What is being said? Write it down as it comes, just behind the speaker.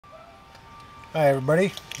Hi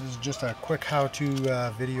everybody, this is just a quick how-to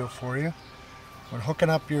video for you. When hooking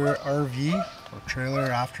up your RV or trailer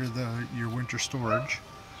after your winter storage,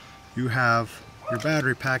 you have your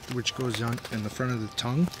battery pack which goes on in the front of the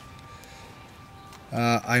tongue.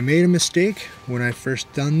 I made a mistake when I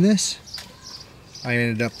first done this. I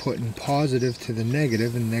ended up putting positive to the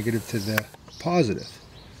negative and negative to the positive.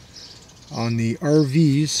 On the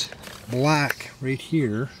RVs, black right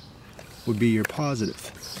here would be your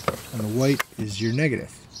positive, and the white is your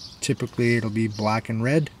negative. Typically it'll be black and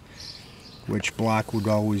red, which black would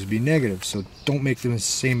always be negative, so don't make the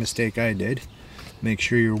same mistake I did. Make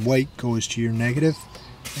sure your white goes to your negative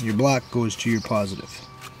and your black goes to your positive.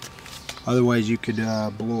 Otherwise you could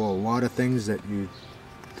blow a lot of things that you're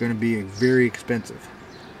going to be very expensive.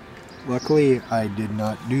 Luckily I did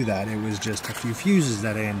not do that. It was just a few fuses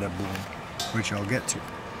that I ended up blowing, which I'll get to.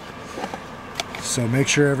 So make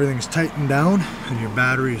sure everything's tightened down and your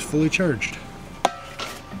battery is fully charged.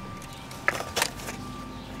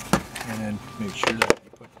 And then make sure that you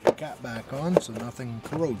put the cap back on so nothing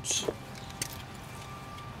corrodes.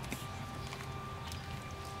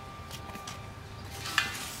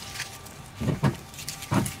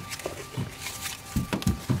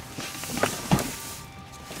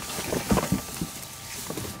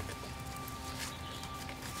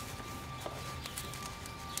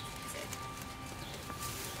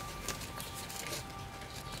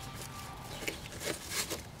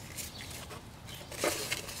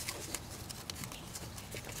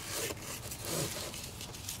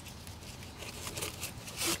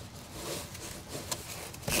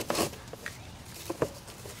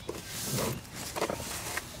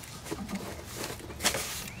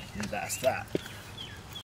 That's that.